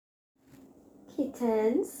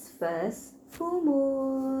Kitten's first full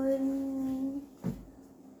moon.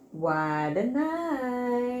 What a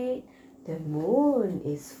night! The moon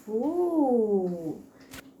is full.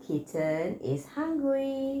 Kitten is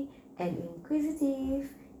hungry and inquisitive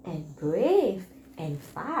and brave and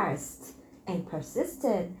fast and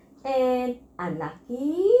persistent and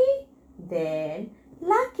unlucky, then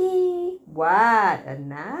lucky. What a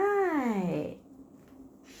night!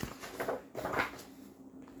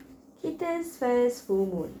 Kitten's first full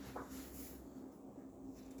moon.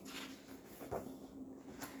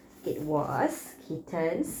 It was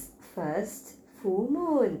Kitten's first full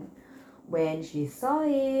moon. When she saw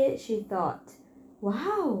it, she thought,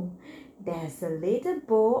 wow, there's a little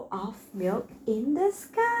bowl of milk in the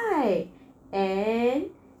sky, and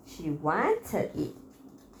she wanted it.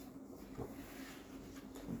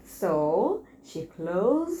 So she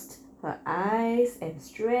closed her eyes and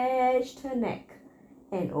stretched her neck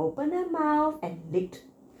and opened her mouth and licked.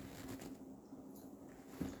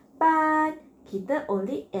 But Kitten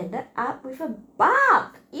only ended up with a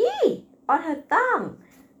bug on her tongue.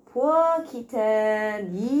 Poor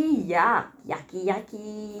kitten. Yuck, yucky,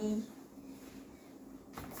 yucky.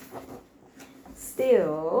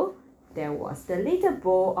 Still, there was the little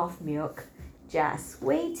bowl of milk just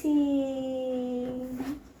waiting.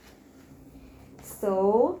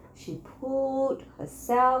 So she pulled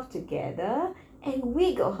herself together and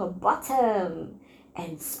wiggled her bottom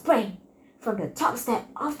and sprang from the top step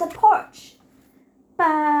of the porch.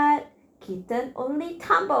 But Kitten only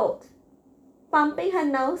tumbled, bumping her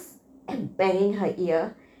nose and banging her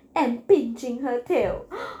ear and pinching her tail.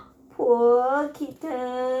 Poor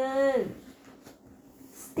kitten.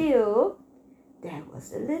 Still, there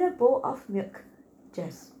was a little bowl of milk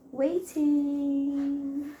just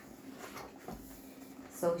waiting.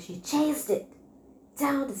 So she chased it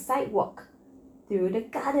down the sidewalk, through the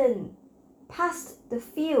garden, past the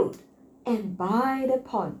field, and by the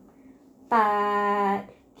pond. But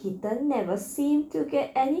Kitten never seemed to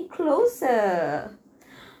get any closer.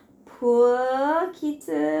 Poor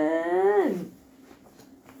kitten.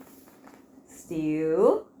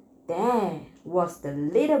 Still, there was the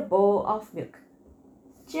little bowl of milk,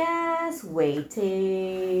 just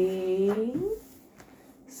waiting.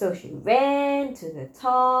 So she ran to the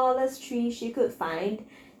tallest tree she could find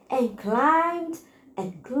and climbed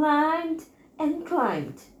and climbed and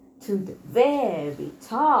climbed to the very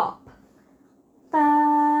top.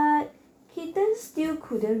 But Kitten still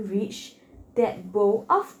couldn't reach that bowl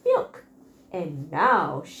of milk, and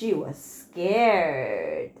now she was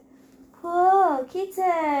scared. Poor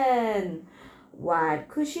kitten! What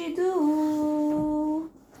could she do?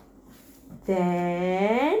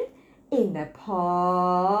 Then, in the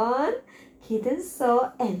pond, Kitten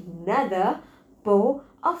saw another bowl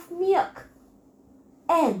of milk,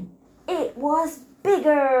 and it was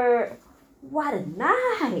bigger. What a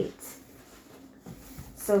night!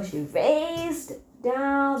 So she raced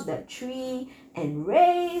down the tree and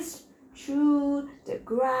raced through the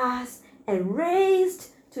grass and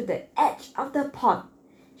raced to the edge of the pond.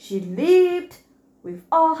 She leaped with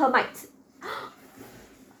all her might.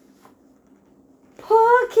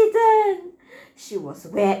 Poor kitten! She was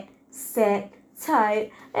wet, sad,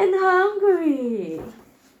 tired, and hungry.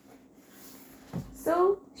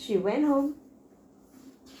 So she went home.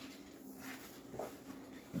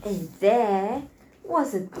 And there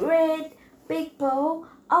was a great big bowl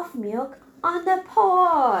of milk on the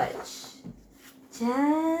porch,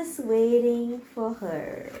 just waiting for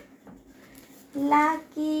her.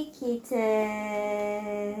 Lucky kitten.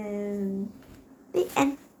 The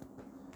end.